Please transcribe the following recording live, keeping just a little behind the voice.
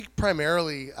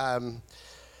Primarily, I'm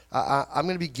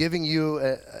going to be giving you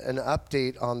an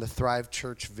update on the Thrive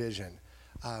Church vision.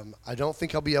 I don't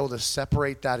think I'll be able to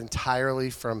separate that entirely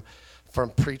from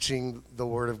preaching the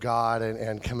Word of God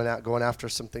and going after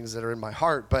some things that are in my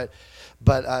heart.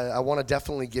 But I want to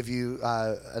definitely give you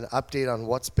an update on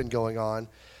what's been going on.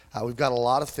 We've got a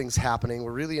lot of things happening.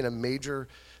 We're really in a major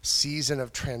season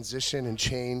of transition and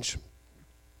change.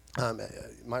 You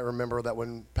might remember that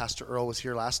when Pastor Earl was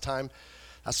here last time,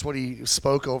 that's what he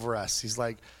spoke over us. He's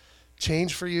like,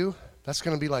 change for you, that's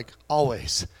going to be like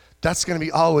always. That's going to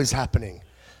be always happening.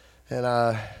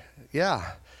 And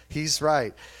yeah, he's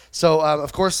right. So,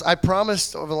 of course, I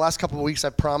promised over the last couple of weeks, I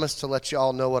promised to let you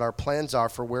all know what our plans are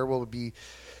for where we'll be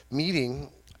meeting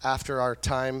after our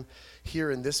time here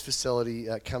in this facility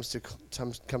comes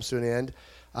to an end.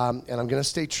 And I'm going to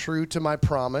stay true to my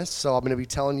promise, so I'm going to be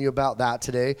telling you about that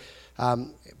today.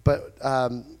 But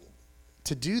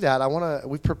to do that,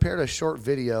 we've prepared a short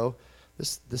video.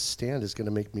 This stand is going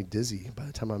to make me dizzy by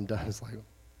the time I'm done. It's like,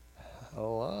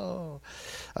 hello.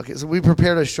 Okay, so we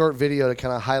prepared a short video to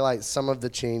kind of highlight some of the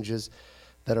changes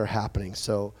that are happening.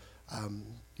 So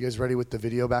you guys ready with the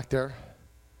video back there?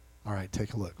 All right,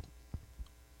 take a look.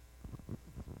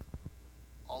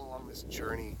 All along this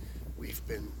journey, we've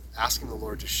been asking the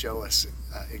Lord to show us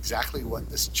exactly what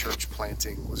this church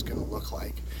planting was going to look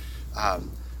like.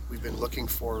 We've been looking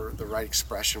for the right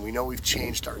expression. We know we've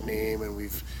changed our name and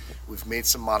we've made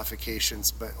some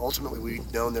modifications, but ultimately we've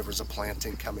known there was a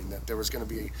planting coming, that there was going to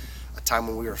be a time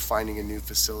when we were finding a new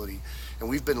facility. And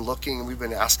we've been looking and we've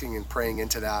been asking and praying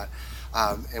into that.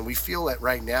 And we feel that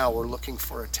right now we're looking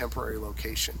for a temporary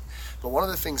location. But one of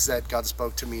the things that God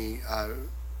spoke to me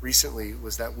recently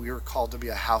was that we were called to be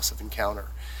a house of encounter.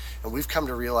 And we've come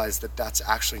to realize that that's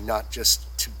actually not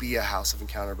just to be a house of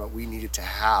encounter, but we needed to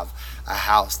have a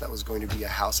house that was going to be a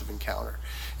house of encounter.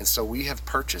 And so we have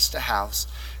purchased a house,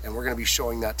 and we're going to be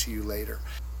showing that to you later.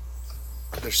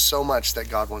 There's so much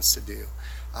that God wants to do.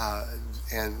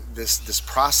 And this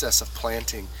process of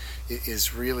planting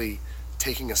is really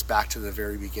taking us back to the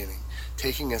very beginning,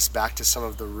 taking us back to some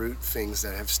of the root things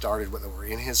that have started, that were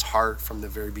in his heart from the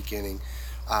very beginning.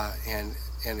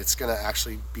 And it's going to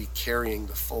actually be carrying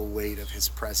the full weight of his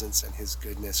presence and his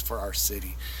goodness for our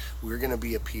city. We're going to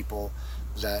be a people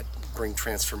that bring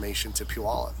transformation to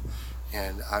Puyallup.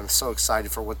 And I'm so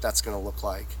excited for what that's going to look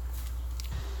like.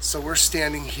 So we're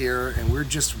standing here, and we're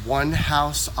just one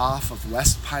house off of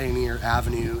West Pioneer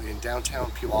Avenue in downtown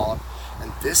Puyallup.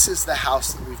 And this is the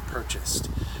house that we've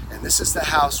purchased. And this is the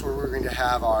house where we're going to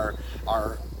have our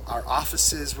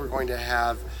offices. We're going to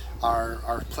have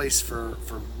our place for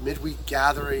midweek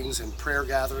gatherings and prayer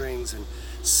gatherings and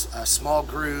small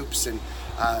groups and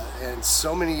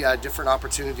so many different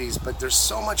opportunities. But there's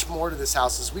so much more to this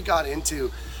house. As we got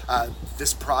into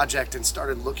this project and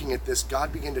started looking at this,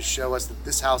 God began to show us that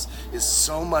this house is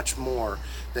so much more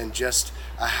than just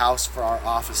a house for our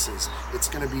offices. It's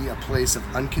going to be a place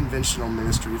of unconventional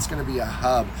ministry. It's going to be a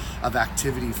hub of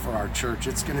activity for our church.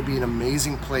 It's going to be an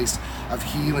amazing place of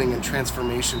healing and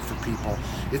transformation for people.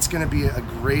 It's going to be a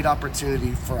great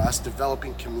opportunity for us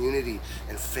developing community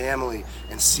and family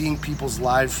and seeing people's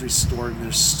lives restored.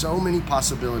 There's so many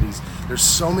possibilities. There's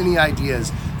so many ideas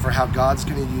for how God's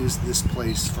going to use this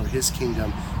place for his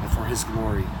kingdom and for his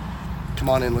glory. Come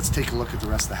on in, let's take a look at the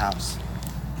rest of the house.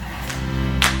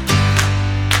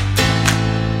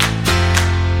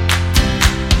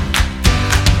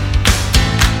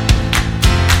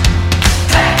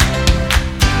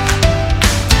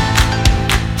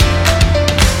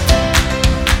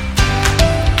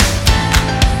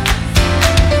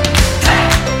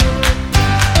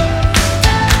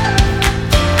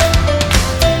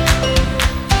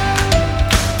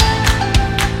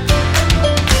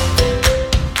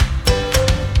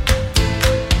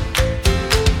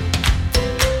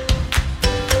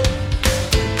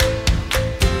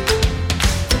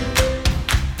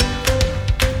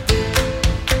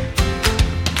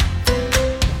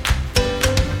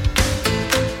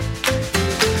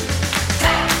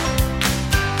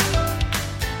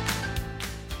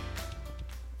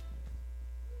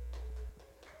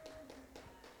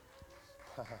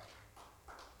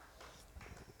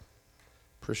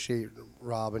 Appreciate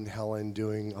Rob and Helen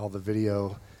doing all the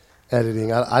video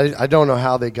editing. I don't know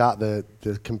how they got the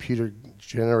computer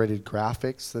generated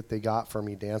graphics that they got for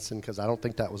me dancing, because I don't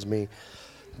think that was me.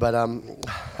 But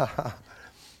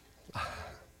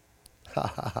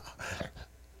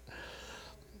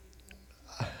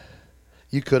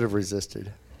you could have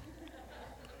resisted.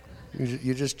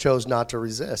 You just chose not to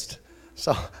resist.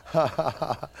 So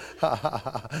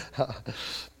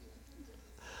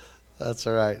that's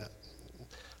all right.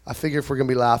 I figure if we're going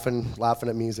to be laughing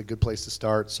at me is a good place to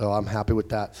start, so I'm happy with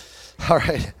that. All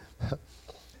right.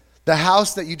 The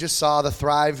house that you just saw, the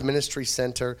Thrive Ministry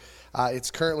Center,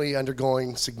 it's currently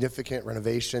undergoing significant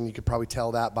renovation. You could probably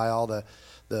tell that by all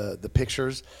the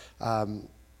pictures and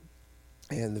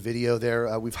the video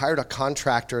there. We've hired a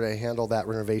contractor to handle that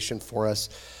renovation for us,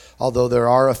 although there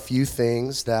are a few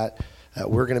things that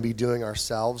we're going to be doing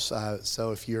ourselves.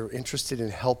 So if you're interested in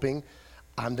helping,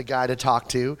 I'm the guy to talk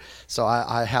to. So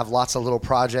I have lots of little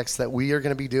projects that we are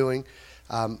going to be doing.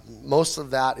 Most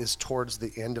of that is towards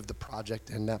the end of the project,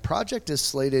 and that project is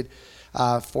slated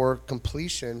for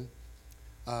completion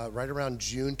right around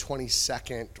June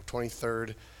 22nd or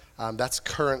 23rd. That's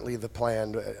currently the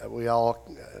plan. We all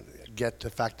get the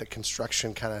fact that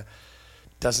construction kind of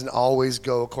doesn't always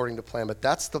go according to plan, but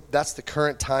that's the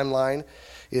current timeline,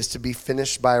 is to be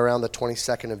finished by around the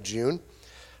 22nd of June.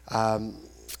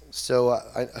 So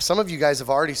some of you guys have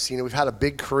already seen it. We've had a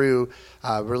big crew.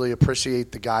 Really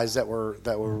appreciate the guys that were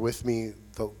with me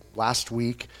the last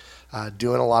week,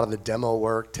 doing a lot of the demo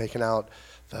work, taking out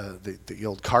the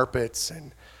old carpets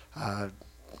and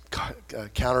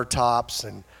countertops,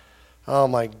 and oh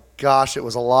my gosh, it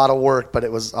was a lot of work, but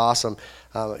it was awesome.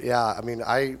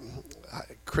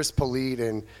 Chris Polite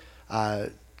and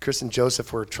Chris and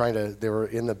Joseph they were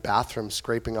in the bathroom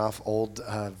scraping off old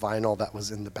vinyl that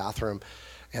was in the bathroom.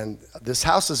 And this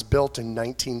house is built in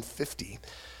 1950.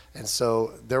 And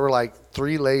so there were like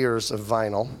 3 layers of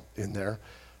vinyl in there.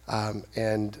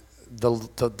 And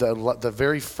the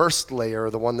very first layer,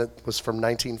 the one that was from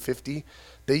 1950,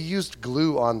 they used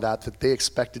glue on that they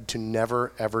expected to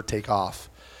never, ever take off.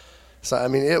 So, I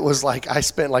mean, it was like I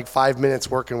spent like 5 minutes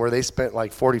working where they spent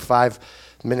like 45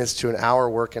 minutes to an hour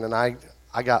working. And I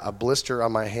got a blister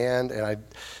on my hand, and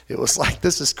it was like,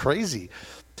 this is crazy.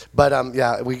 But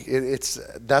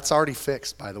that's already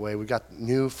fixed, by the way. We got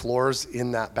new floors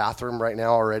in that bathroom right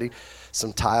now already,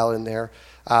 some tile in there.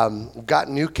 We've got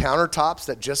new countertops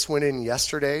that just went in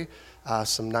yesterday,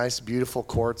 some nice, beautiful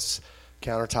quartz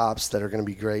countertops that are going to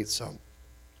be great. So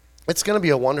it's going to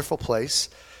be a wonderful place.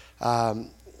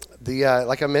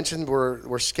 Like I mentioned,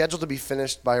 we're scheduled to be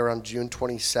finished by around June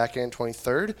 22nd,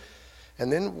 23rd.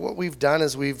 And then what we've done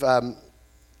is we've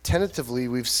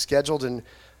scheduled an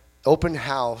open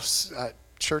house,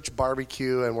 church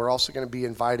barbecue, and we're also going to be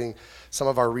inviting some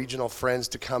of our regional friends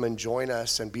to come and join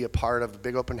us and be a part of the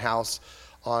big open house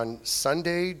on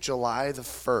Sunday, July the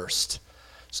 1st.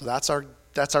 So that's our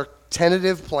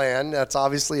tentative plan. That's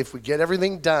obviously, if we get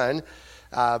everything done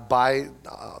by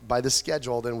the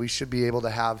schedule, then we should be able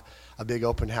to have a big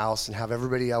open house and have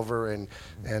everybody over and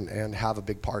have a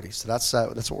big party. So that's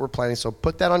what we're planning. So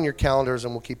put that on your calendars,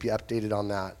 and we'll keep you updated on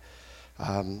that.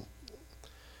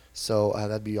 So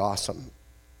that'd be awesome.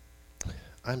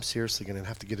 I'm seriously going to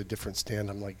have to get a different stand.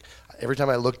 I'm like, every time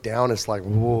I look down, it's like,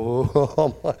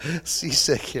 whoa, I'm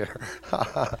seasick here.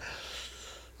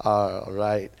 All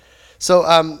right.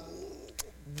 So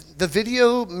the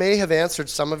video may have answered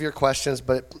some of your questions,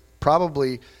 but it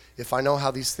probably, if I know how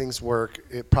these things work,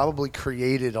 it probably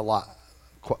created a lot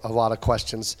of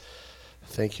questions.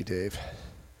 Thank you, Dave,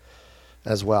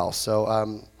 as well.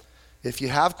 So if you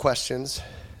have questions,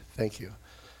 thank you.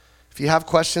 If you have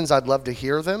questions, I'd love to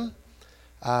hear them.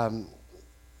 Come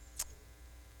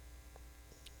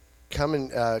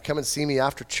and see me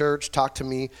after church. Talk to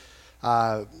me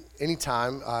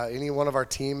anytime. Any one of our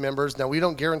team members. Now, we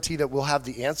don't guarantee that we'll have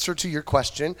the answer to your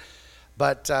question,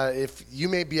 but if you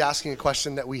may be asking a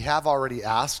question that we have already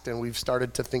asked and we've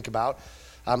started to think about,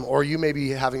 or you may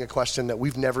be having a question that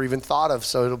we've never even thought of,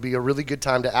 so it'll be a really good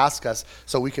time to ask us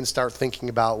so we can start thinking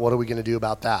about what are we going to do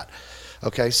about that.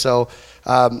 Okay, so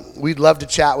we'd love to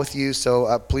chat with you,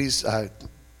 so please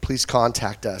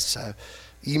contact us.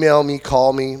 Email me,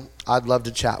 call me. I'd love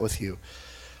to chat with you.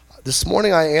 This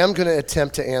morning I am going to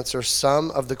attempt to answer some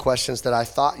of the questions that I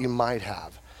thought you might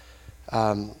have,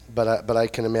 but I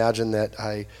can imagine that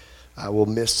I will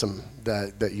miss some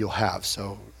that you'll have.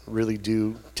 So really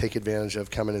do take advantage of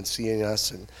coming and seeing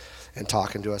us and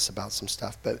talking to us about some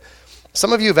stuff. But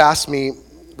some of you have asked me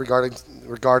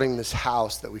regarding this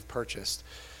house that we've purchased,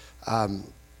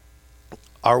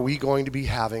 are we going to be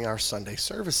having our Sunday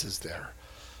services there?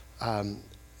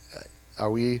 Are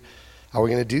we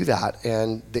going to do that?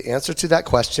 And the answer to that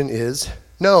question is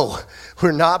no.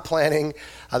 We're not planning.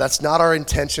 That's not our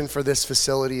intention for this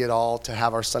facility at all, to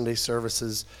have our Sunday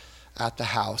services at the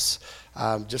house.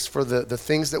 Just for the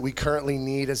things that we currently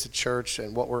need as a church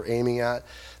and what we're aiming at.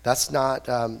 That's not,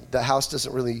 the house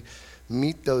doesn't really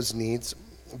meet those needs.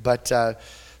 But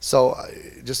so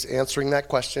just answering that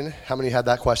question, how many had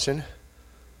that question?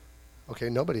 Okay,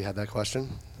 nobody had that question.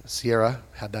 Sierra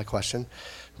had that question.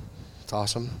 That's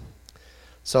awesome.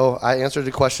 So I answered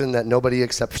a question that nobody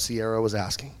except Sierra was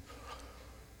asking.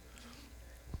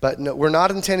 But no, we're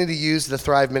not intending to use the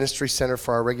Thrive Ministry Center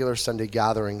for our regular Sunday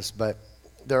gatherings, but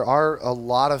there are a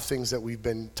lot of things that we've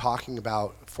been talking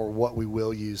about for what we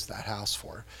will use that house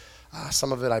for.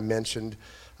 Some of it I mentioned,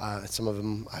 some of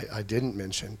them I didn't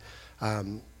mention.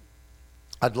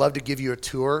 I'd love to give you a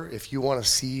tour. If you want to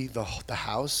see the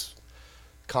house,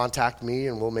 contact me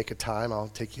and we'll make a time. I'll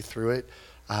take you through it,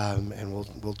 and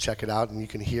we'll check it out, and you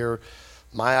can hear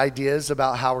my ideas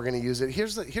about how we're going to use it.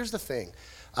 Here's the thing.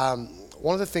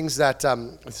 One of the things that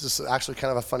this is actually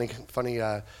kind of a funny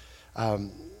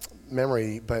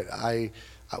memory, but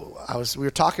we were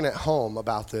talking at home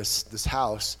about this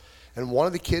house, and one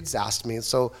of the kids asked me,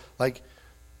 so like,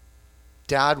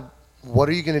 Dad, what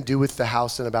are you going to do with the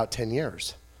house in about 10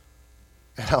 years?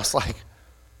 And I was like,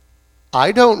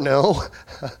 I don't know.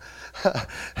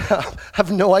 I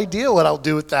have no idea what I'll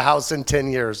do with the house in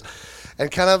 10 years.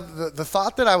 And kind of the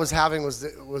thought that I was having was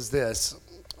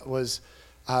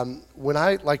when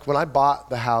I bought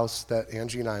the house that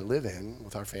Angie and I live in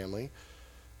with our family,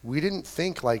 we didn't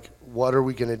think like, what are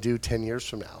we going to do 10 years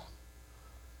from now?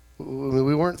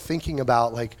 We weren't thinking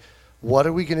about like, what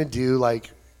are we going to do?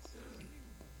 Like,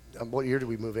 what year did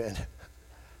we move in?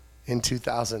 In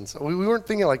 2000. So we weren't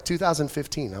thinking like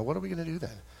 2015. Now, what are we going to do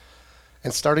then?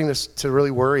 And starting to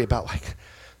really worry about like,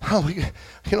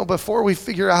 before we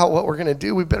figure out what we're going to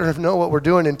do, we better know what we're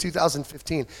doing in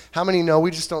 2015. How many know we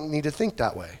just don't need to think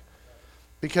that way?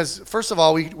 Because first of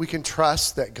all, we can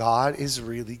trust that God is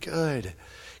really good.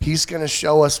 He's going to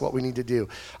show us what we need to do.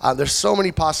 There's so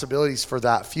many possibilities for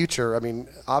that future. I mean,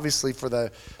 obviously for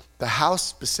the house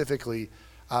specifically,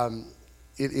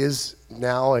 it is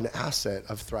now an asset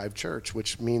of Thrive Church,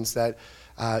 which means that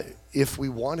if we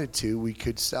wanted to, we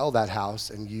could sell that house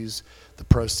and use the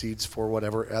proceeds for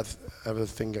whatever other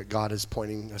thing that God is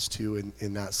pointing us to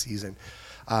in that season.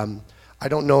 I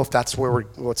don't know if that's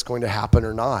what's going to happen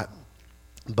or not,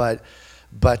 but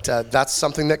that's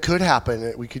something that could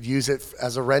happen. We could use it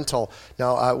as a rental.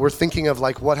 Now, we're thinking of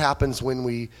like what happens when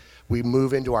we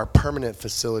move into our permanent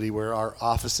facility where our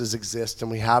offices exist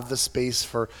and we have the space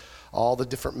for all the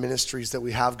different ministries that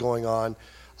we have going on.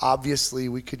 Obviously,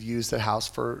 we could use the house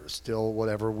for still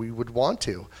whatever we would want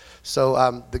to.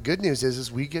 So the good news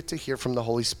is we get to hear from the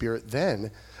Holy Spirit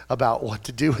then about what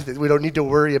to do with it. We don't need to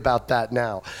worry about that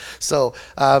now. So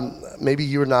maybe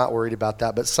you're not worried about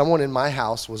that, but someone in my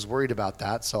house was worried about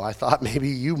that, so I thought maybe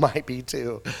you might be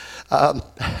too.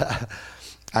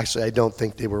 Actually, I don't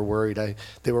think they were worried.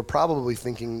 They were probably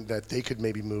thinking that they could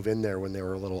maybe move in there when they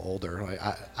were a little older.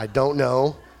 I don't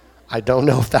know. I don't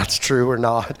know if that's true or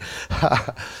not.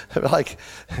 Like,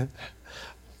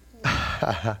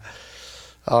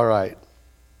 all right.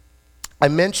 I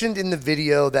mentioned in the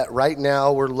video that right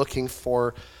now we're looking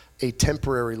for a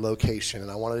temporary location, and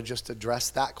I wanted to just address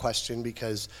that question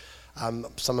because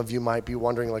some of you might be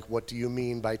wondering, like, what do you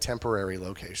mean by temporary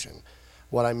location?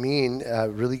 What I mean,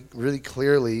 really, really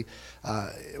clearly,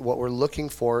 what we're looking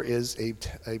for is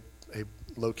a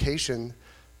location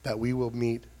that we will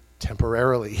meet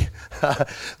temporarily,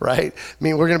 right? I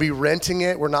mean, we're going to be renting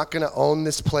it. We're not going to own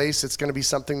this place. It's going to be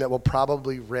something that we'll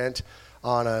probably rent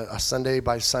on a Sunday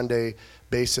by Sunday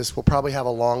basis. We'll probably have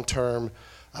a long-term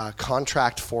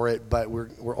contract for it, but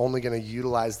we're only going to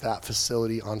utilize that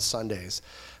facility on Sundays.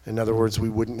 In other words, we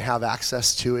wouldn't have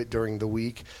access to it during the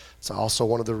week. It's also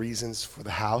one of the reasons for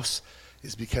the house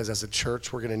is because as a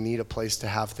church, we're going to need a place to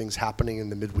have things happening in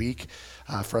the midweek,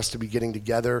 for us to be getting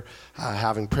together,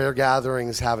 having prayer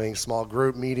gatherings, having small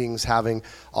group meetings, having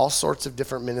all sorts of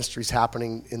different ministries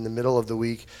happening in the middle of the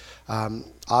week.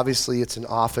 Obviously, it's an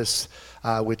office,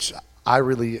 which I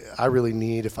really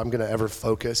need. If I'm going to ever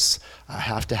focus, I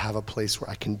have to have a place where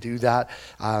I can do that.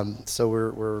 So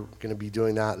we're going to be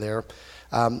doing that there.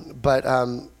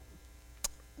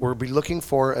 We'll be looking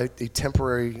for a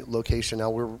temporary location.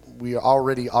 Now, we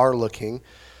already are looking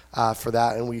for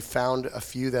that, and we found a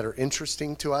few that are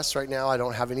interesting to us right now. I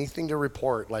don't have anything to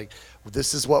report, like,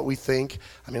 this is what we think.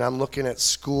 I mean, I'm looking at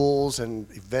schools and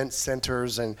event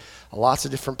centers and lots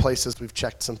of different places. We've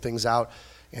checked some things out,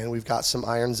 and we've got some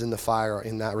irons in the fire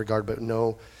in that regard, but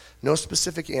no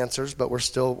specific answers, but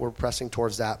we're pressing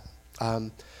towards that.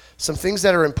 Some things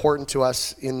that are important to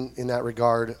us in that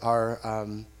regard are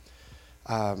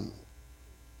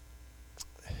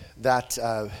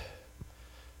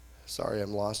sorry,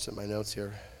 I'm lost in my notes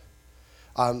here.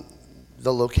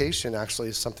 The location actually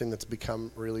is something that's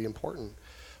become really important.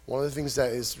 One of the things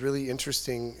that is really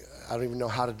interesting, I don't even know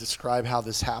how to describe how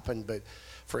this happened, but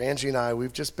for Angie and I,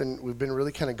 we've been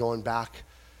really kind of going back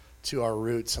to our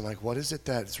roots and like, what is it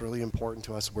that's really important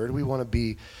to us? Where do we want to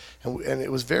be? And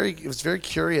it was very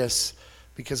curious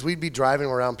because we'd be driving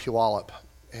around Puyallup,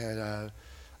 and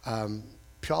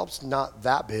Puyallup's not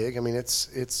that big. I mean,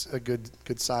 it's a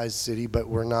good sized city, but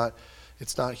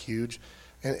it's not huge.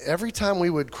 And every time we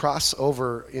would cross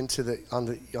over onto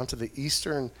the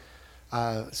eastern,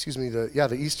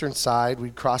 the eastern side,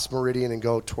 we'd cross Meridian and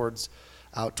go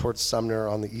out towards Sumner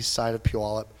on the east side of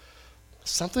Puyallup.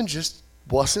 Something just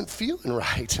wasn't feeling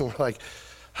right, and we're like,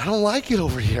 I don't like it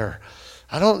over here.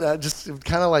 Just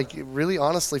kind of like, really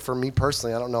honestly, for me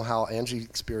personally, I don't know how Angie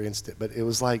experienced it, but it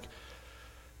was like,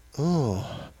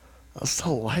 oh, I just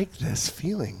don't like this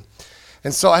feeling.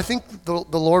 And so I think the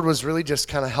Lord was really just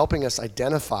kind of helping us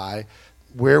identify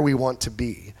where we want to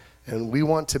be. And we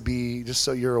want to be, just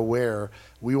so you're aware,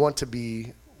 we want to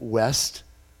be west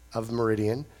of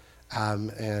Meridian.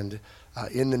 And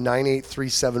in the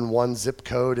 98371 zip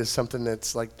code is something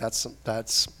that's like,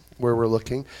 that's where we're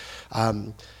looking.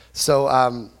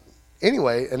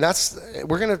 Anyway, and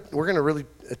we're gonna really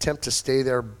attempt to stay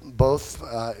there, both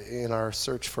in our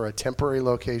search for a temporary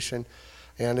location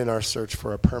and in our search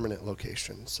for a permanent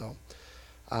location. So,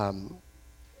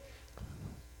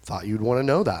 thought you'd want to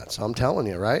know that, so I'm telling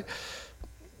you, right?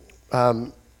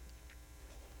 Some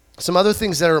other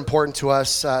things that are important to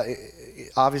us,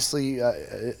 obviously,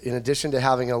 in addition to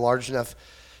having a large enough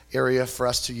area for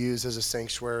us to use as a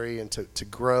sanctuary and to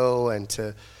grow and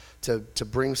to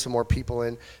bring some more people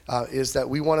in, is that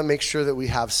we want to make sure that we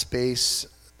have spaces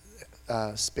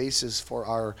for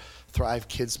our Thrive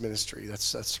Kids ministry.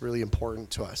 That's really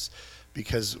important to us,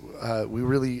 because we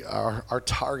really our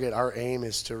target, our aim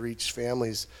is to reach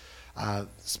families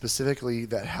specifically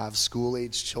that have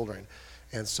school-age children.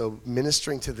 And so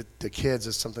ministering to the kids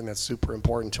is something that's super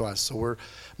important to us. So we're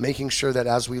making sure that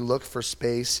as we look for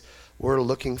space, we're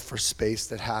looking for space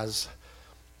that has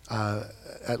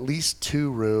at least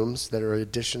 2 rooms that are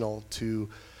additional to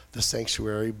the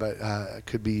sanctuary, but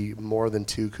could be more than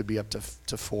 2, could be up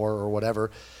to 4 or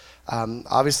whatever.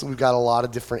 Obviously, we've got a lot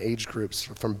of different age groups,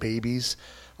 from babies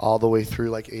all the way through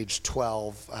like age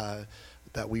 12,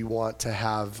 that we want to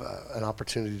have an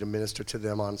opportunity to minister to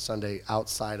them on Sunday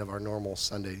outside of our normal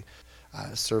Sunday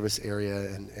service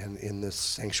area and in this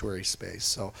sanctuary space.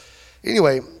 So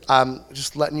anyway,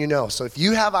 just letting you know. So if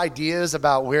you have ideas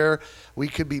about where we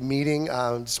could be meeting,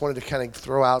 just wanted to kind of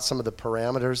throw out some of the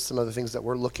parameters, some of the things that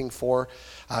we're looking for.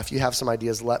 If you have some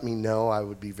ideas, let me know. I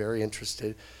would be very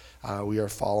interested. We are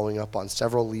following up on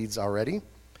several leads already.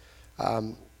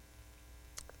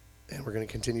 And we're going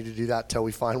to continue to do that till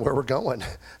we find where we're going. Does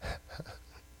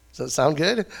that sound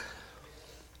good?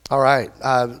 All right.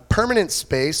 Permanent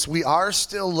space. We are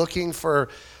still looking for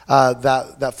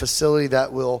that facility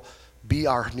that will be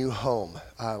our new home,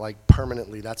 like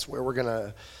permanently. That's where we're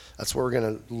gonna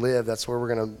live. That's where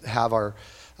we're gonna have our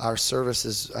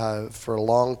services for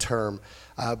long term.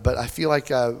 But I feel like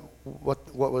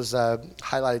what was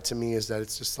highlighted to me is that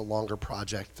it's just a longer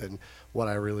project than what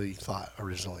I really thought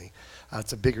originally.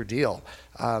 It's a bigger deal.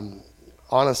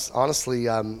 Honestly,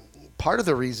 part of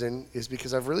the reason is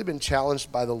because I've really been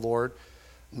challenged by the Lord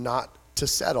not to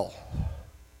settle.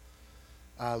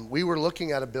 We were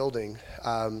looking at a building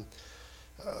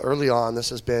early on. This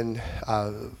has been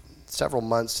several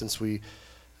months since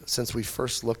we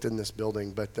first looked in this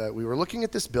building, but we were looking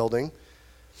at this building,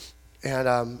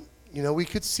 and we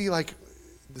could see like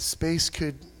the space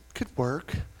could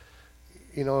work.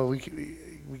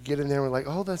 We get in there and we're like,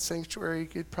 oh, that sanctuary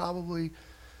could probably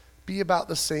be about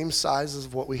the same size as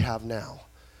what we have now.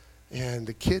 And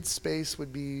the kids' space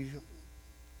would be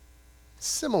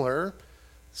similar,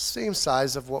 same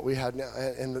size of what we had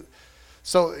now.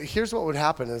 So here's what would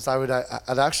happen is I'd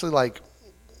actually like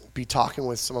be talking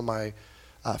with some of my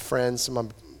friends, some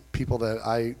of people that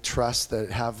I trust that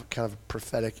have kind of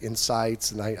prophetic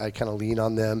insights, and I kind of lean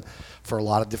on them for a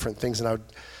lot of different things. And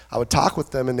I would talk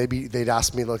with them, and they'd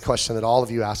ask me the question that all of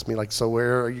you asked me, like, so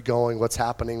where are you going? What's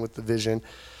happening with the vision?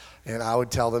 And I would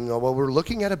tell them, well, we're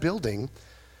looking at a building,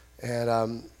 and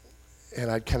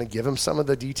I'd kind of give them some of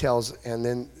the details, and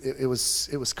then it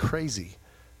was crazy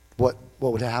what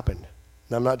would happen.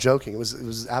 And I'm not joking. It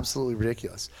was absolutely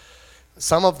ridiculous.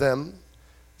 Some of them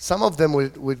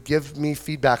would give me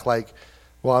feedback like,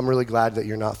 well, I'm really glad that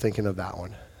you're not thinking of that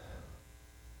one.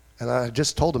 And I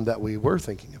just told them that we were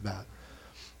thinking of that.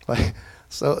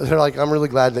 So they're like, I'm really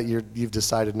glad that you've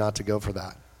decided not to go for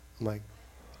that. I'm like,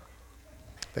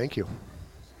 thank you.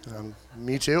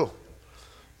 Me too.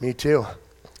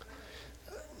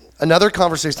 Another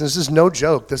conversation. This is no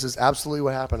joke. This is absolutely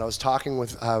what happened. I was talking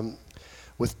with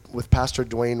Pastor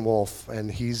Dwayne Wolf,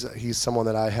 and he's someone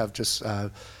that I have just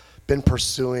been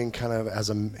pursuing kind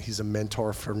of he's a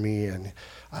mentor for me, and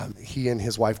he and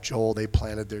his wife Joel, they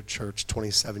planted their church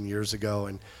 27 years ago,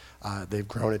 and they've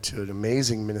grown it to an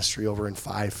amazing ministry over in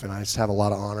Fife, and I just have a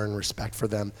lot of honor and respect for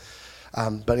them.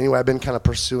 But anyway, I've been kind of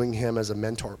pursuing him as a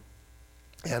mentor.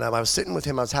 And I was sitting with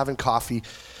him, I was having coffee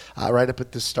right up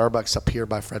at this Starbucks up here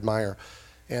by Fred Meyer.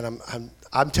 And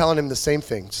I'm telling him the same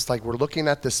thing, just like we're looking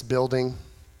at this building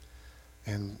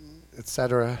and et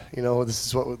cetera,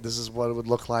 this is what it would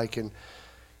look like. And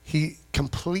he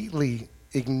completely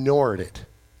ignored it,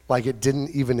 like it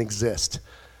didn't even exist.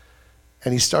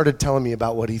 And he started telling me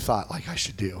about what he thought like I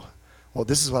should do. Well,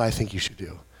 this is what I think you should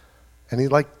do. And he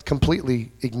like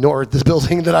completely ignored the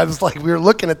building that I was like, we were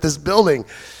looking at this building.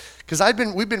 Because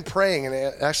we've been praying, and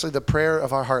actually the prayer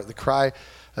of our heart, the cry,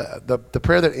 the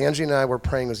prayer that Angie and I were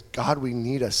praying was, God, we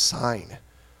need a sign.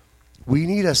 We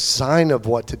need a sign of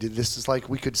what to do. This is like,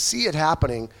 we could see it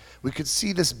happening. We could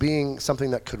see this being something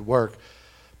that could work,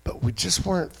 but we just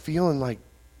weren't feeling like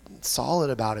solid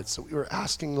about it. So we were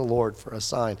asking the Lord for a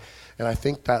sign. And I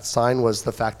think that sign was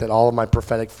the fact that all of my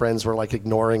prophetic friends were like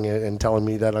ignoring it and telling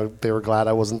me that they were glad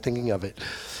I wasn't thinking of it.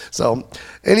 So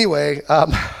anyway,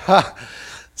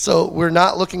 so we're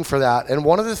not looking for that. And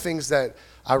one of the things that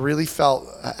I really felt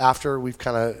after we'd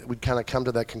kind of come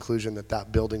to that conclusion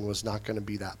that building was not going to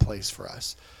be that place for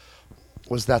us,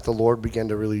 was that the Lord began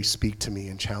to really speak to me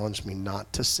and challenge me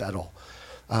not to settle,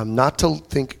 not to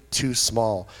think too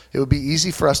small. It would be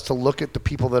easy for us to look at the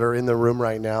people that are in the room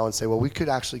right now and say, well, we could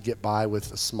actually get by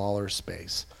with a smaller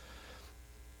space,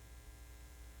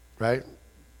 right?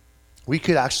 We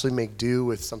could actually make do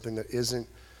with something that isn't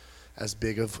as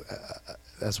big of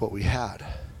as what we had.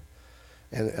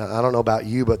 And I don't know about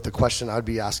you, but the question I'd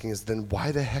be asking is then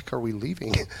why the heck are we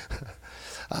leaving?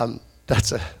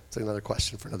 That's another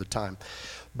question for another time.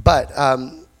 But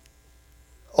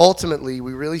ultimately,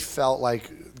 we really felt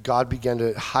like God began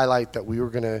to highlight that we were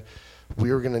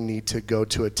gonna need to go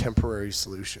to a temporary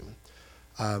solution.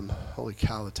 Holy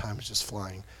cow, the time is just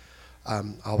flying.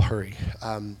 I'll hurry.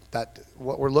 That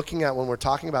what we're looking at when we're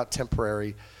talking about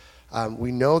temporary,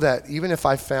 we know that even if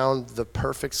I found the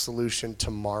perfect solution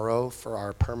tomorrow for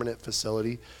our permanent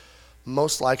facility,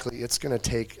 most likely it's going to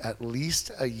take at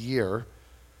least a year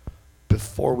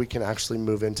before we can actually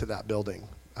move into that building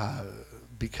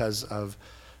because of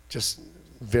just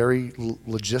very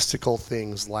logistical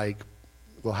things like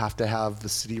we'll have to have the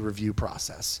city review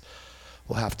process.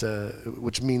 We'll have to,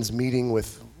 which means meeting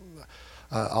with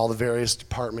all the various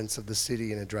departments of the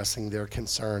city and addressing their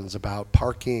concerns about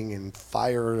parking and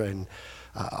fire and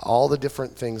all the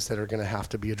different things that are going to have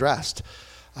to be addressed.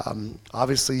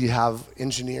 Obviously, you have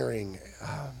engineering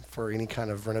for any kind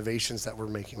of renovations that we're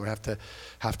making. We have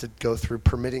to go through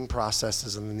permitting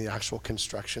processes and then the actual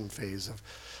construction phase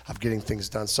of getting things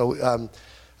done. So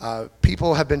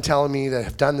people have been telling me that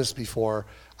have done this before,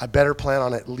 I better plan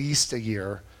on at least a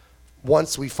year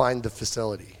once we find the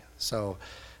facility. So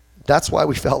that's why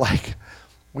we felt like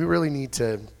we really need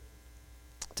to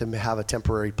have a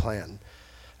temporary plan.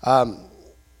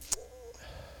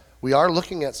 We are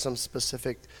looking at some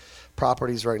specific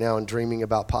properties right now and dreaming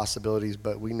about possibilities,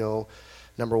 but we know,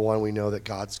 number one, we know that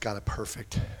God's got a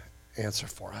perfect answer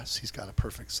for us. He's got a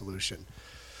perfect solution.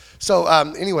 So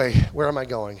anyway, where am I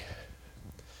going?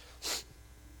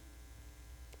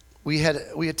 We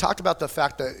had talked about the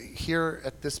fact that here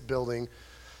at this building,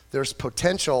 there's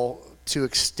potential to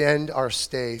extend our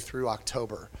stay through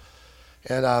October.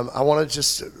 And I want to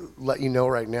just let you know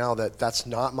right now that that's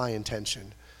not my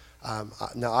intention.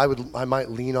 Now I might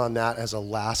lean on that as a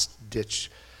last ditch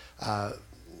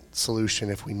solution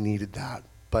if we needed that.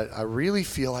 But I really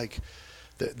feel like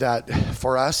that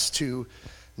for us to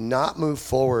not move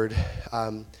forward,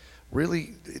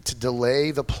 really to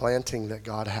delay the planting that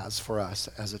God has for us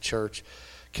as a church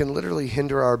can literally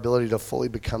hinder our ability to fully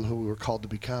become who we were called to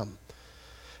become.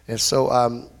 And so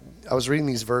I was reading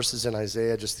these verses in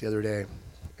Isaiah just the other day,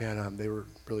 and they were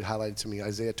really highlighted to me.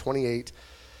 Isaiah 28,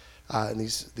 and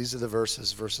these are the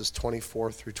verses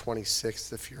 24 through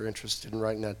 26, if you're interested in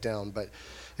writing that down. But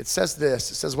it says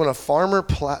this, it says, when a farmer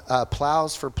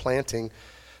plows for planting,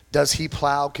 does he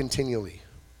plow continually?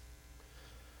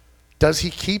 Does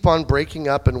he keep on breaking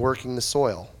up and working the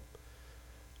soil?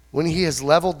 When he has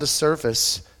leveled the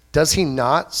surface, does he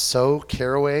not sow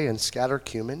caraway and scatter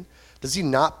cumin? Does he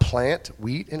not plant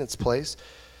wheat in its place,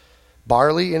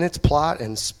 barley in its plot,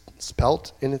 and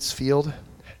spelt in its field?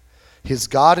 His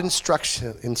God instructs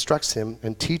him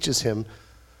and teaches him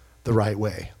the right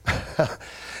way.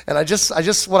 And I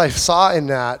just what I saw in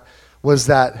that was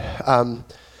that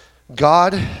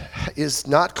God is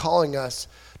not calling us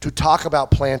to talk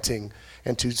about planting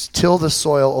and to till the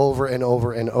soil over and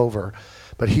over and over.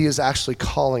 but he is actually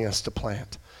calling us to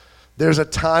plant. There's a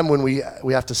time when we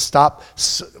have to stop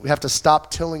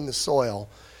tilling the soil,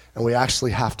 and we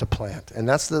actually have to plant. And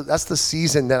that's the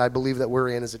season that I believe that we're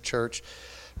in as a church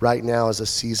right now, is a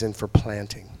season for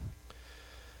planting.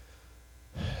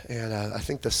 And I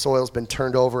think the soil's been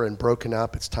turned over and broken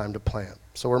up. It's time to plant.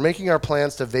 So we're making our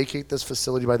plans to vacate this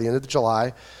facility by the end of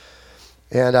July.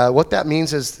 And what that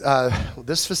means is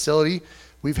this facility,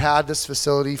 we've had this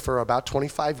facility for about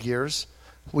 25 years.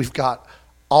 We've got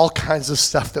all kinds of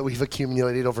stuff that we've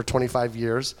accumulated over 25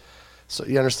 years. So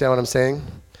you understand what I'm saying?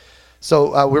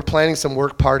 So we're planning some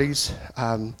work parties.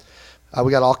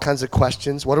 We got all kinds of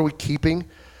questions. What are we keeping?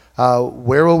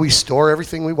 Where will we store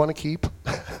everything we want to keep?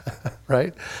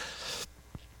 Right?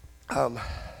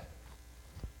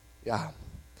 Yeah.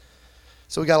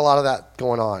 So we got a lot of that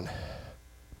going on.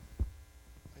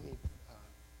 I need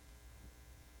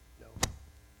a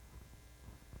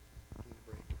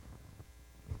break.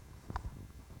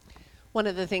 One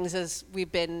of the things is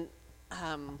we've been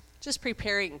just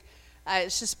preparing.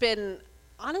 It's just been,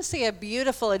 honestly, a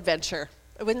beautiful adventure.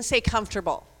 I wouldn't say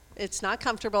comfortable. It's not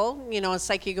comfortable. You know, it's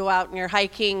like you go out and you're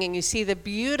hiking and you see the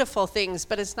beautiful things,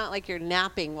 but it's not like you're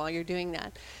napping while you're doing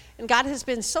that. And God has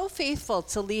been so faithful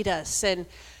to lead us. And,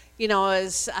 you know,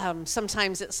 as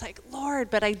sometimes it's like, Lord,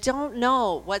 but I don't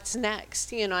know what's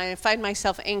next. You know, I find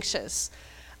myself anxious.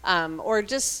 Or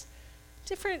just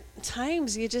different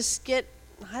times you just get,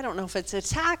 I don't know if it's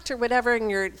attacked or whatever in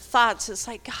your thoughts. It's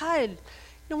like, God, you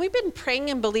know, we've been praying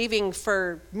and believing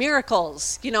for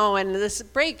miracles, you know, and this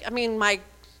break, I mean, my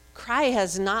cry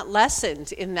has not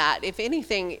lessened in that. If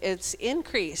anything, it's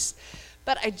increased.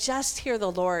 But I just hear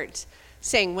the Lord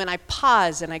saying, when I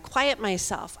pause and I quiet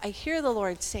myself, I hear the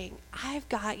Lord saying, I've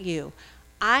got you.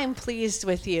 I'm pleased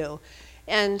with you.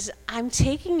 And I'm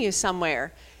taking you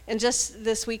somewhere. And just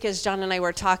this week, as John and I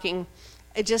were talking,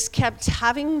 I just kept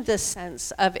having this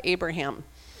sense of Abraham.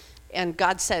 And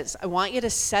God says, I want you to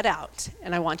set out,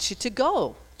 and I want you to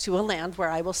go to a land where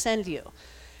I will send you.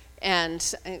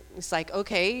 And it's like,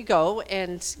 okay, you go.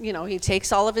 And, you know, he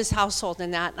takes all of his household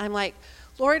and that. And I'm like,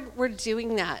 Lord, we're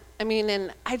doing that. I mean,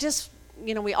 and I just,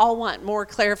 you know, we all want more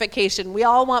clarification. We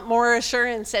all want more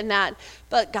assurance in that.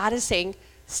 But God is saying,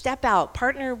 step out,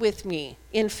 partner with me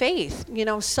in faith, you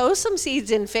know, sow some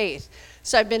seeds in faith.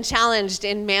 So I've been challenged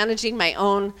in managing my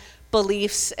own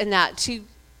beliefs and that to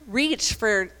reach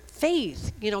for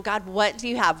faith. You know, God, what do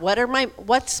you have?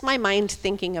 What's my mind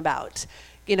thinking about?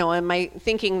 You know, am I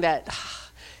thinking that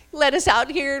let us out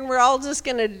here and we're all just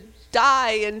going to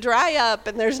die and dry up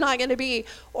and there's not going to be,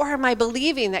 or am I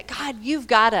believing that, God, you've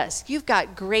got us. You've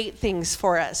got great things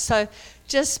for us. So I've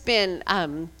just been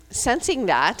sensing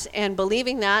that and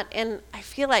believing that. And I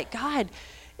feel like, God,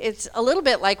 it's a little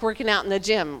bit like working out in the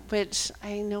gym, which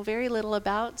I know very little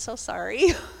about, so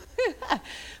sorry.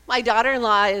 My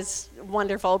daughter-in-law is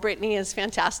wonderful. Brittany is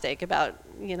fantastic about,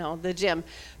 you know, the gym.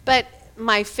 But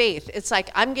my faith, it's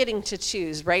like I'm getting to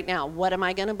choose right now, what am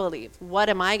I going to believe? What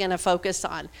am I going to focus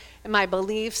on? And my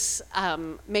beliefs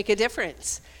make a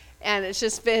difference. And it's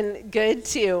just been good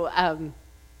to,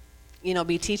 you know,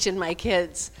 be teaching my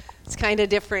kids. It's kind of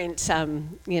different,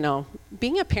 you know,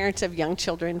 being a parent of young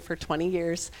children for 20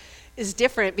 years is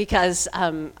different because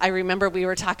I remember we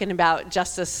were talking about,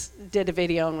 Justice did a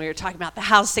video and we were talking about the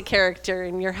house of character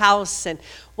in your house and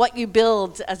what you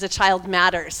build as a child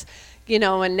matters. You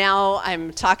know, and now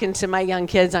I'm talking to my young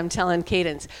kids, I'm telling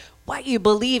Cadence, what you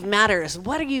believe matters.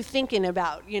 What are you thinking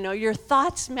about? You know, your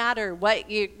thoughts matter. What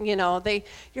you know,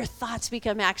 your thoughts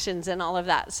become actions and all of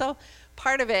that. So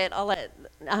part of it, I'll let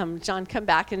John come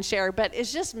back and share, but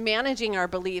it's just managing our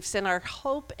beliefs and our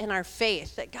hope and our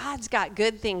faith that God's got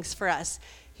good things for us.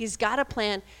 He's got a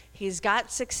plan. He's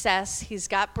got success. He's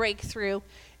got breakthrough.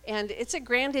 And it's a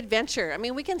grand adventure. I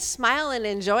mean, we can smile and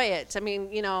enjoy it. I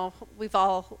mean, you know, we've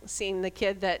all seen the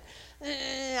kid that,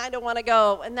 I don't want to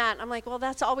go, and that. I'm like, well,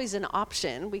 that's always an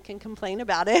option. We can complain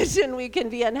about it, and we can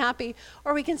be unhappy.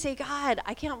 Or we can say, God,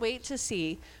 I can't wait to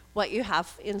see what you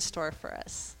have in store for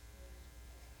us.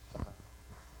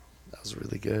 That was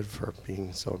really good for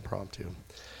being so impromptu.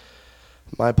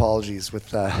 My apologies with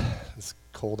this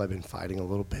cold. I've been fighting a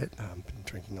little bit. I've been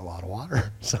drinking a lot of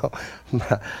water, so...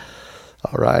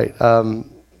 All right.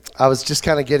 I was just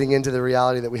kind of getting into the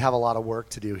reality that we have a lot of work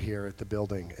to do here at the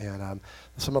building. And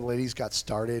some of the ladies got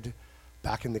started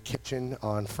back in the kitchen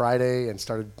on Friday and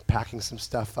started packing some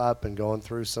stuff up and going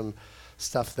through some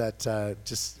stuff that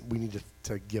just we need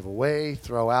to give away,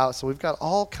 throw out. So we've got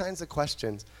all kinds of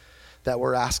questions that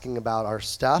we're asking about our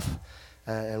stuff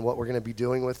and what we're going to be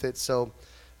doing with it. So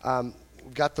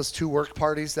we've got those 2 work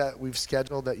parties that we've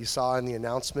scheduled that you saw in the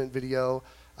announcement video.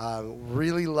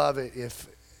 Really love it if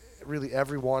really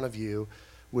every one of you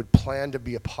would plan to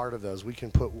be a part of those. We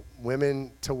can put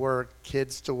women to work,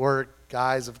 kids to work,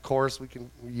 guys, of course, we can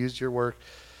use your work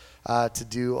to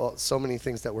do so many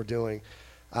things that we're doing.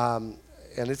 And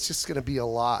it's just going to be a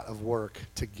lot of work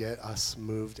to get us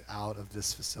moved out of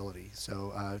this facility.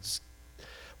 So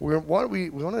we want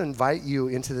to invite you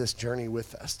into this journey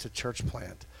with us to church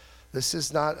plant. This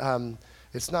is not,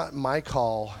 it's not my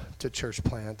call to church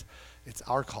plant. It's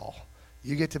our call.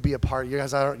 You get to be a part. You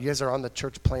guys are on the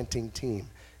church planting team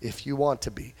if you want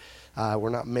to be. We're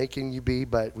not making you be,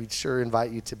 but we'd sure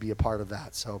invite you to be a part of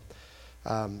that. So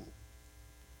come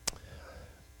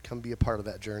be a part of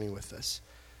that journey with us.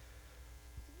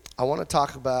 I want to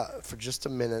talk about, for just a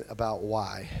minute, about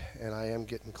why, and I am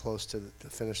getting close to the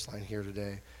finish line here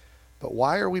today, but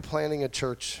why are we planting a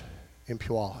church in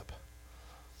Puyallup?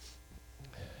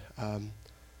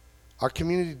 Our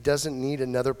community doesn't need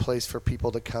another place for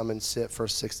people to come and sit for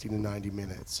 60 to 90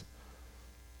 minutes.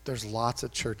 There's lots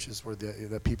of churches where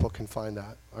that people can find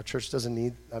that. Our church doesn't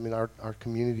need, our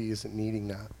community isn't needing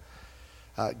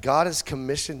that. God has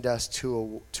commissioned us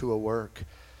to a work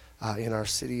in our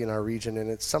city, in our region, and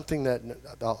it's something that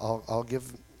I'll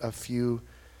give a few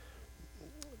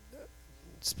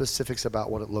specifics about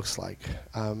what it looks like.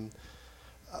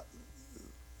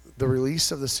 The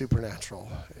release of the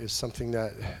supernatural is something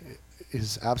that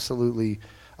is absolutely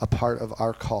a part of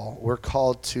our call. We're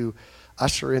called to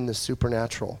usher in the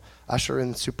supernatural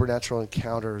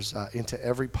encounters into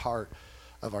every part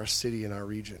of our city and our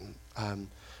region.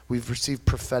 We've received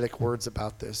prophetic words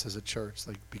about this as a church,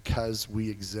 like because we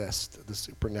exist, the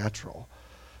supernatural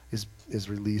is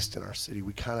released in our city.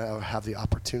 We kind of have the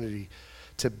opportunity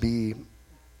to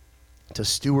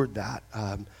steward that.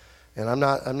 And I'm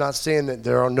not saying that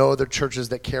there are no other churches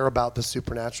that care about the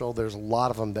supernatural. There's a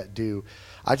lot of them that do.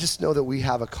 I just know that we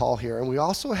have a call here, and we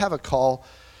also have a call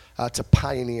to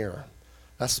pioneer.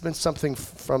 That's been something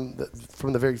from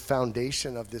the very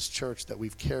foundation of this church that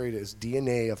we've carried as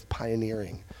DNA of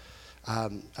pioneering.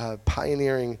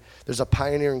 Pioneering. There's a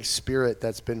pioneering spirit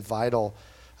that's been vital,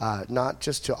 not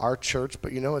just to our church,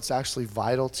 but it's actually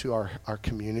vital to our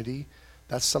community.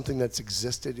 That's something that's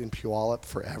existed in Puyallup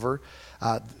forever.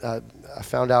 I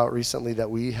found out recently that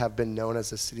we have been known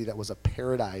as a city that was a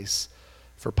paradise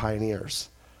for pioneers.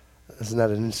 Isn't that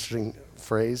an interesting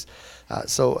phrase?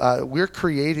 So we're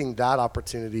creating that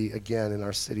opportunity again in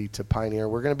our city to pioneer.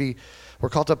 We're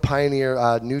called to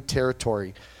pioneer new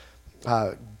territory,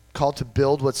 called to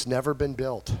build what's never been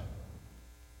built.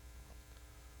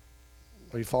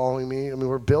 Are you following me?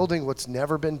 We're building what's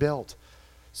never been built.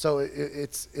 So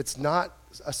it's not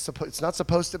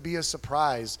supposed to be a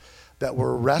surprise that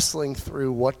we're wrestling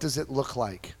through. What does it look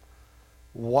like?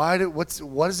 What are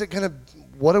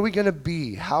we gonna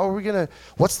be? How are we gonna?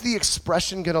 What's the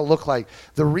expression gonna look like?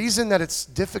 The reason that it's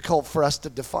difficult for us to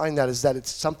define that is that it's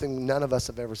something none of us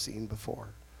have ever seen before,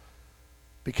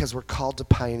 because we're called to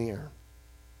pioneer.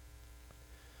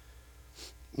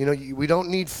 We don't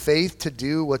need faith to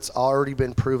do what's already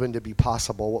been proven to be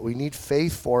possible. What we need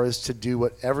faith for is to do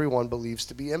what everyone believes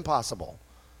to be impossible.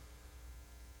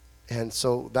 And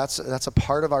so that's a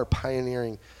part of our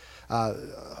pioneering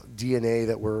DNA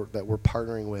that we're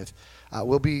partnering with.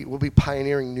 We'll be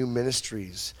pioneering new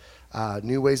ministries,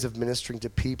 new ways of ministering to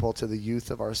people, to the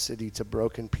youth of our city, to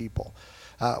broken people.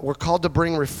 We're called to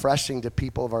bring refreshing to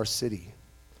people of our city.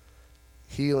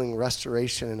 Healing,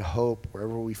 restoration, and hope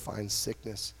wherever we find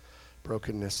sickness,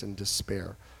 brokenness, and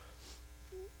despair.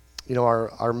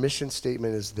 Our mission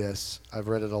statement is this. I've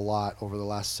read it a lot over the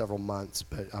last several months,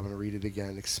 but I'm going to read it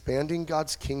again. Expanding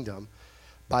God's kingdom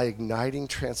by igniting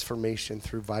transformation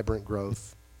through vibrant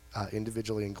growth,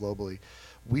 individually and globally.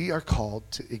 We are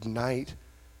called to ignite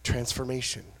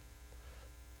transformation.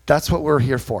 That's what we're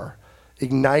here for.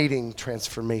 Igniting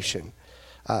transformation.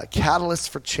 Catalysts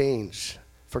for change,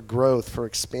 for growth, for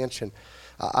expansion.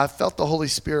 I felt the Holy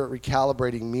Spirit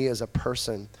recalibrating me as a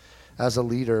person, as a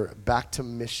leader, back to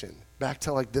mission, back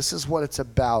to this is what it's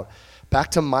about,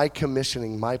 back to my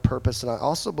commissioning, my purpose. And I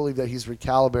also believe that he's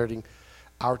recalibrating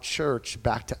our church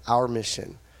back to our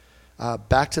mission,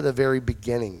 back to the very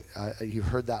beginning. You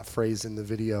heard that phrase in the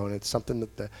video, and it's something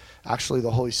that actually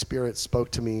the Holy Spirit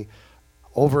spoke to me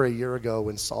over a year ago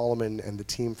when Solomon and the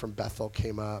team from Bethel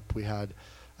came up. We had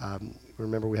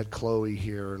remember we had Chloe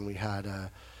here, and we had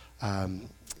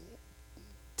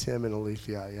Tim and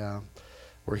Alethea,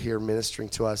 were here ministering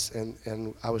to us,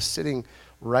 and I was sitting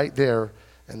right there,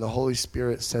 and the Holy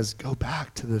Spirit says, go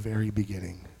back to the very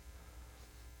beginning.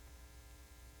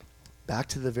 Back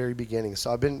to the very beginning.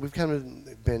 So we've kind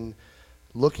of been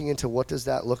looking into what does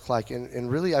that look like,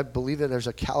 and really I believe that there's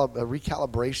a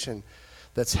recalibration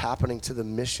that's happening to the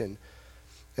mission.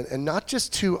 and not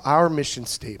just to our mission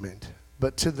statement,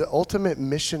 but to the ultimate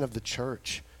mission of the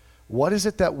church. What is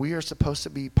it that we are supposed to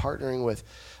be partnering with?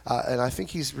 And I think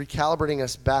he's recalibrating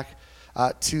us back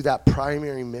to that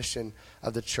primary mission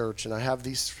of the church. And I have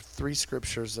these 3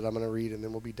 scriptures that I'm going to read, and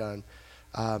then we'll be done.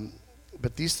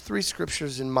 But these 3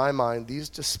 scriptures, in my mind, these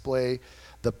display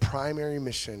the primary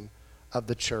mission of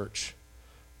the church.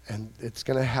 And it's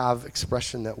going to have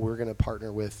expression that we're going to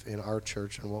partner with in our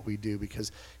church and what we do,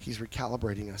 because he's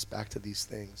recalibrating us back to these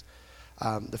things.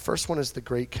 The first one is the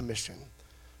Great Commission,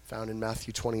 found in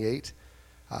Matthew 28.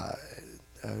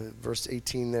 Verse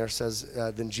 18 there says,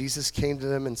 Then Jesus came to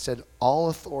them and said, All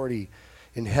authority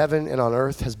in heaven and on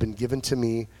earth has been given to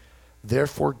me.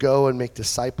 Therefore go and make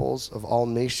disciples of all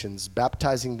nations,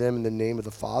 baptizing them in the name of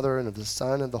the Father and of the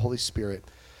Son and the Holy Spirit,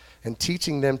 and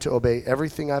teaching them to obey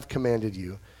everything I've commanded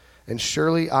you. And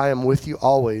surely I am with you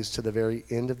always to the very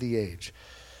end of the age.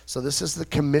 So this is the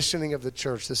commissioning of the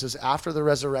church. This is after the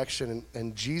resurrection,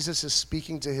 and Jesus is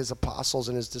speaking to his apostles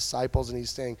and his disciples, and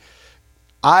he's saying,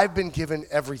 I've been given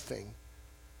everything.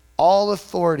 All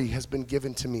authority has been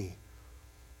given to me.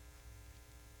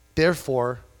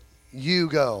 Therefore, you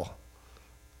go.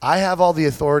 I have all the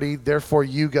authority, therefore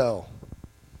you go.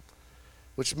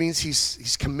 Which means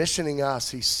he's commissioning us.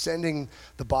 He's sending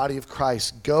the body of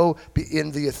Christ. Go be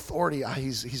in the authority.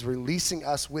 He's releasing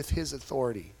us with his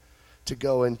authority to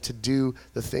go and to do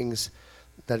the things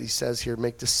that he says here.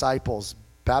 Make disciples,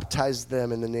 baptize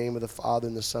them in the name of the Father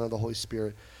and the Son and the Holy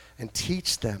Spirit, and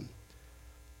teach them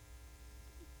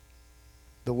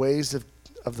the ways of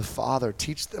the Father.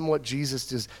 Teach them what Jesus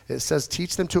does. It says,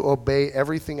 teach them to obey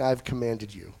everything I've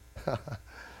commanded you.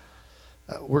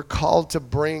 We're called to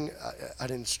bring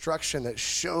an instruction that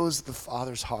shows the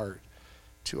Father's heart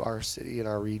to our city and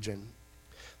our region.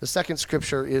 The second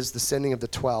scripture is the sending of the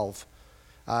 12.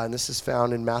 And this is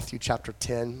found in Matthew chapter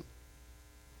 10.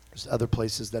 There's other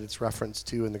places that it's referenced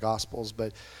to in the Gospels,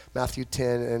 but Matthew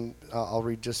 10, and I'll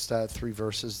read just 3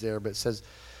 verses there. But it says,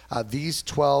 these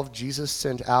 12 Jesus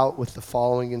sent out with the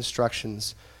following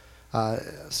instructions.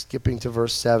 Skipping to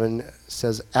verse 7,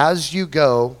 says, As you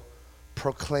go,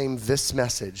 proclaim this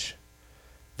message.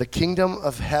 The kingdom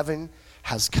of heaven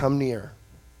has come near.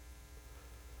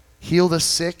 Heal the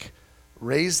sick,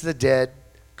 raise the dead,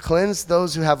 cleanse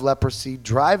those who have leprosy,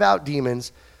 drive out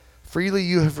demons. Freely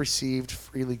you have received,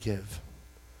 freely give.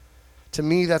 To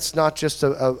me, that's not just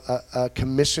a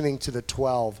commissioning to the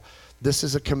 12. This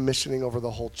is a commissioning over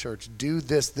the whole church. Do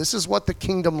this. This is what the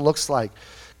kingdom looks like.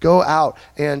 Go out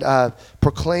and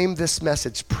proclaim this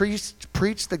message.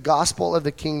 Preach the gospel of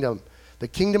the kingdom. The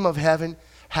kingdom of heaven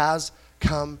has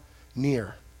come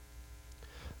near.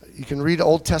 You can read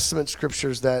Old Testament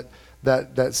scriptures that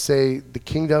say the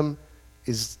kingdom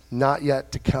is not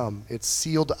yet to come. It's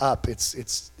sealed up.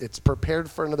 It's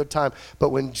prepared for another time. But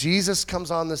when Jesus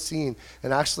comes on the scene,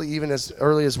 and actually even as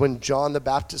early as when John the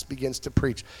Baptist begins to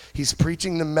preach, he's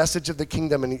preaching the message of the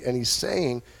kingdom, and he's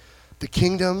saying the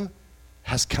kingdom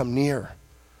has come near.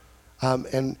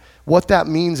 And what that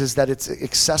means is that it's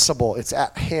accessible. It's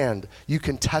at hand. You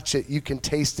can touch it. You can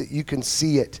taste it. You can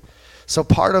see it. So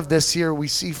part of this here, we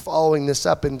see following this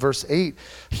up in verse 8,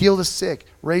 heal the sick,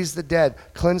 raise the dead,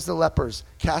 cleanse the lepers,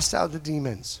 cast out the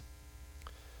demons.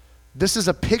 This is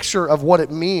a picture of what it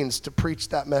means to preach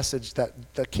that message that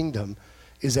the kingdom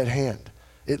is at hand.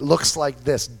 It looks like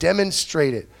this.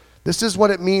 Demonstrate it. This is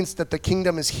what it means that the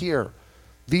kingdom is here.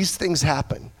 These things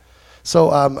happen. So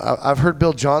I've heard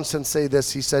Bill Johnson say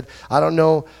this. He said, I don't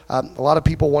know, a lot of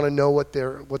people want to know what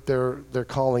their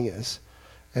calling is.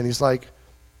 And he's like,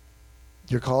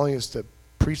 your calling is to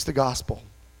preach the gospel,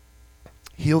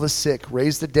 heal the sick,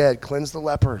 raise the dead, cleanse the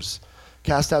lepers,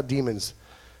 cast out demons.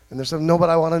 And they're saying, no, but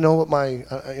I want to know what my,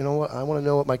 I want to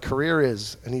know what my career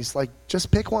is. And he's like,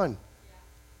 just pick one.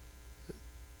 Yeah.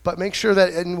 But make sure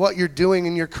that in what you're doing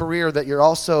in your career that you're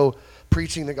also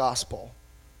preaching the gospel,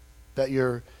 that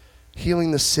you're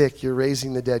healing the sick, you're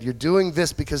raising the dead. You're doing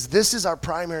this because this is our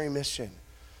primary mission.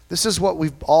 This is what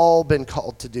we've all been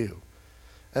called to do.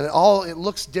 And it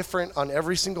looks different on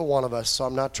every single one of us, so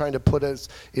I'm not trying to put us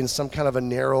in some kind of a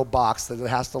narrow box that it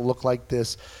has to look like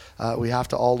this. We have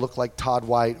to all look like Todd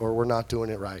White or we're not doing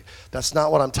it right. That's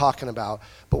not what I'm talking about.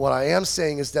 But what I am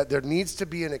saying is that there needs to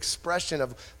be an expression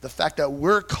of the fact that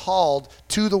we're called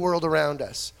to the world around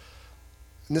us.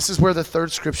 And this is where the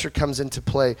third scripture comes into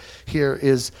play here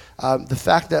is the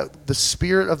fact that the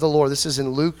Spirit of the Lord, this is in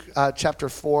Luke chapter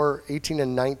 4, 18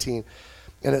 and 19,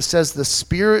 and it says, the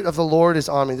Spirit of the Lord is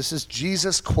on me. This is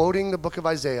Jesus quoting the book of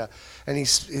Isaiah. And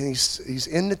he's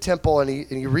in the temple and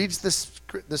he reads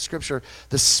the scripture.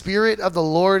 The Spirit of the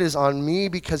Lord is on me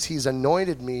because he's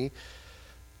anointed me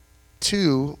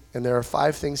 2, and there are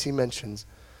 5 things he mentions.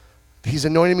 He's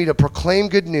anointed me to proclaim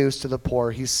good news to the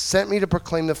poor. He's sent me to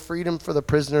proclaim the freedom for the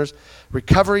prisoners,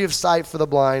 recovery of sight for the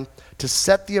blind, to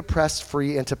set the oppressed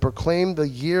free, and to proclaim the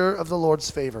year of the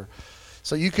Lord's favor.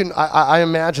 So you can, I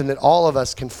imagine that all of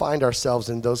us can find ourselves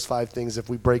in those 5 things if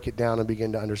we break it down and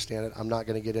begin to understand it. I'm not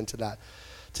going to get into that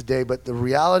today, but the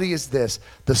reality is this: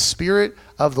 the Spirit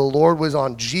of the Lord was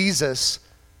on Jesus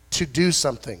to do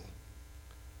something.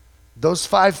 Those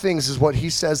 5 things is what he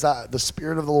says that the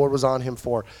Spirit of the Lord was on him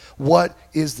for. What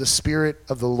is the Spirit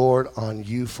of the Lord on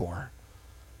you for?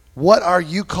 What are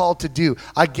you called to do?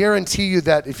 I guarantee you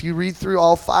that if you read through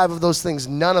all 5 of those things,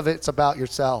 none of it's about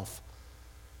yourself.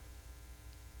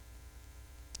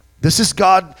 This is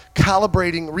God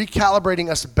recalibrating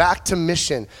us back to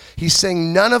mission. He's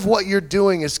saying none of what you're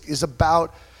doing is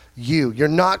about you. You're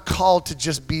not called to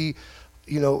just be,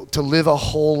 to live a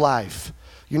whole life.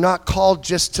 You're not called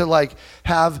just to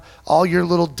have all your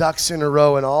little ducks in a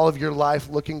row and all of your life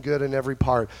looking good in every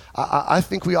part. I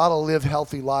think we ought to live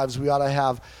healthy lives. We ought to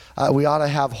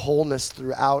have wholeness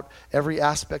throughout every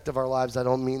aspect of our lives. I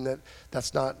don't mean that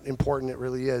that's not important. It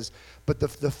really is. But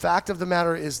the fact of the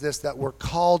matter is this: that we're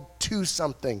called to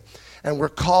something, and we're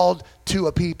called to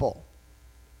a people.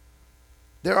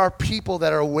 There are people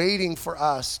that are waiting for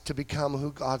us to become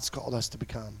who God's called us to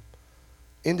become,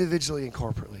 individually and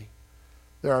corporately.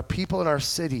 There are people in our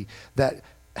city that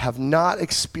have not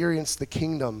experienced the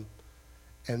kingdom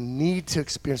and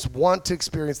want to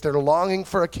experience. They're longing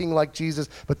for a king like Jesus,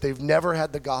 but they've never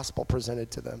had the gospel presented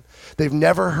to them. They've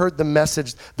never heard the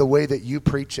message the way that you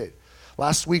preach it.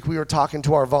 Last week we were talking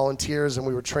to our volunteers and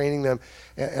we were training them,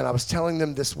 and I was telling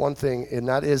them this one thing, and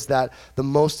that is that the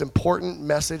most important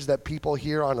message that people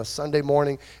hear on a Sunday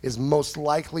morning is most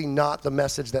likely not the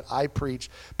message that I preach,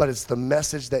 but it's the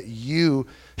message that you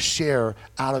share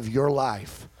out of your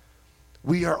life.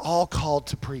 We are all called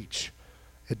to preach.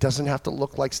 It doesn't have to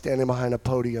look like standing behind a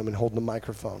podium and holding a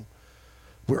microphone.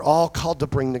 We're all called to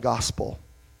bring the gospel.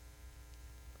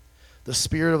 The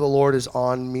Spirit of the Lord is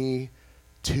on me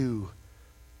too.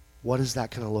 What is that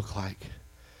going to look like?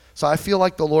 So I feel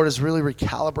like the Lord is really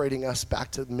recalibrating us back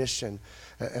to the mission.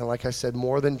 And like I said,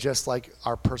 more than just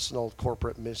our personal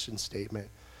corporate mission statement,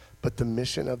 but the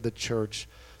mission of the church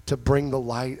to bring the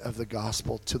light of the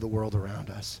gospel to the world around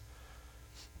us.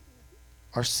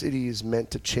 Our city is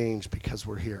meant to change because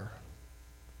we're here.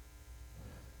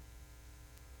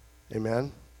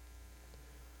 Amen?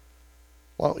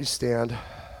 Why don't you stand?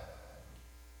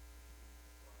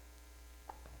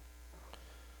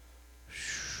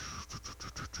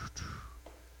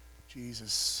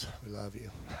 Jesus, we love you.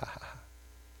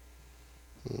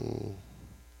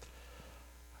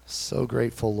 So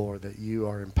grateful, Lord, that you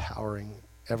are empowering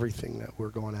everything that we're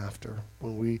going after.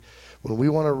 When we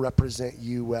want to represent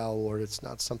you well, Lord, it's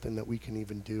not something that we can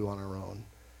even do on our own.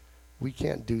 We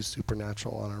can't do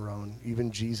supernatural on our own.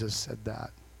 Even Jesus said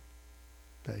that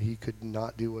he could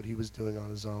not do what he was doing on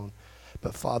his own.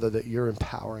 But Father, that you're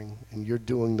empowering and you're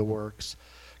doing the works.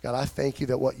 God, I thank you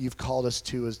that what you've called us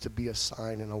to is to be a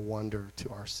sign and a wonder to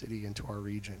our city and to our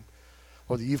region.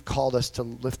 Lord, that you've called us to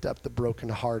lift up the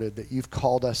brokenhearted, that you've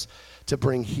called us to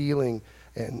bring healing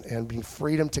and bring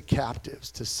freedom to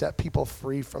captives, to set people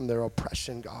free from their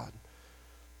oppression, God.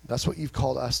 That's what you've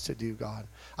called us to do, God.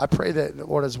 I pray that,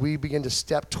 Lord, as we begin to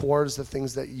step towards the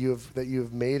things that you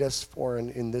have made us for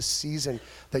in this season,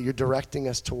 that you're directing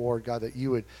us toward, God, that you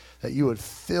would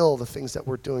fill the things that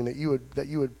we're doing, that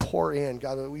you would pour in,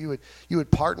 God, that you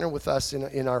would partner with us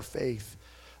in our faith.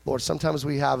 Lord, sometimes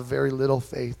we have very little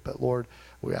faith, but Lord,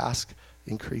 we ask,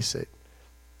 increase it.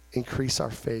 Increase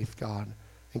our faith, God,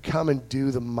 and come and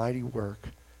do the mighty work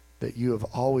that you have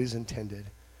always intended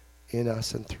in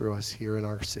us and through us here in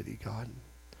our city, God.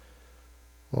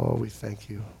 Oh, we thank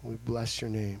you. We bless your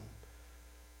name.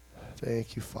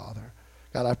 Thank you, Father.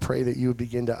 God, I pray that you would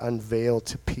begin to unveil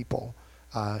to people,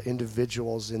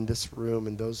 individuals in this room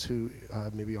and those who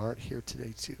maybe aren't here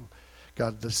today too,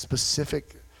 God, the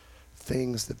specific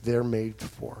things that they're made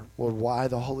for. Lord, why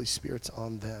the Holy Spirit's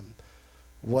on them.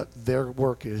 What their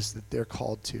work is that they're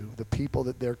called to, the people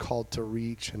that they're called to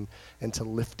reach and to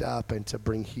lift up and to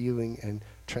bring healing and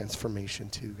transformation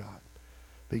to, God.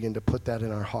 Begin to put that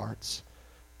in our hearts.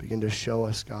 Begin to show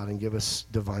us, God, and give us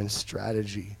divine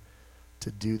strategy to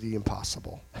do the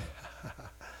impossible.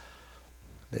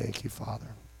 Thank you, Father.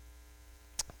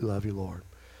 We love you, Lord.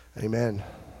 Amen.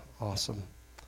 Awesome.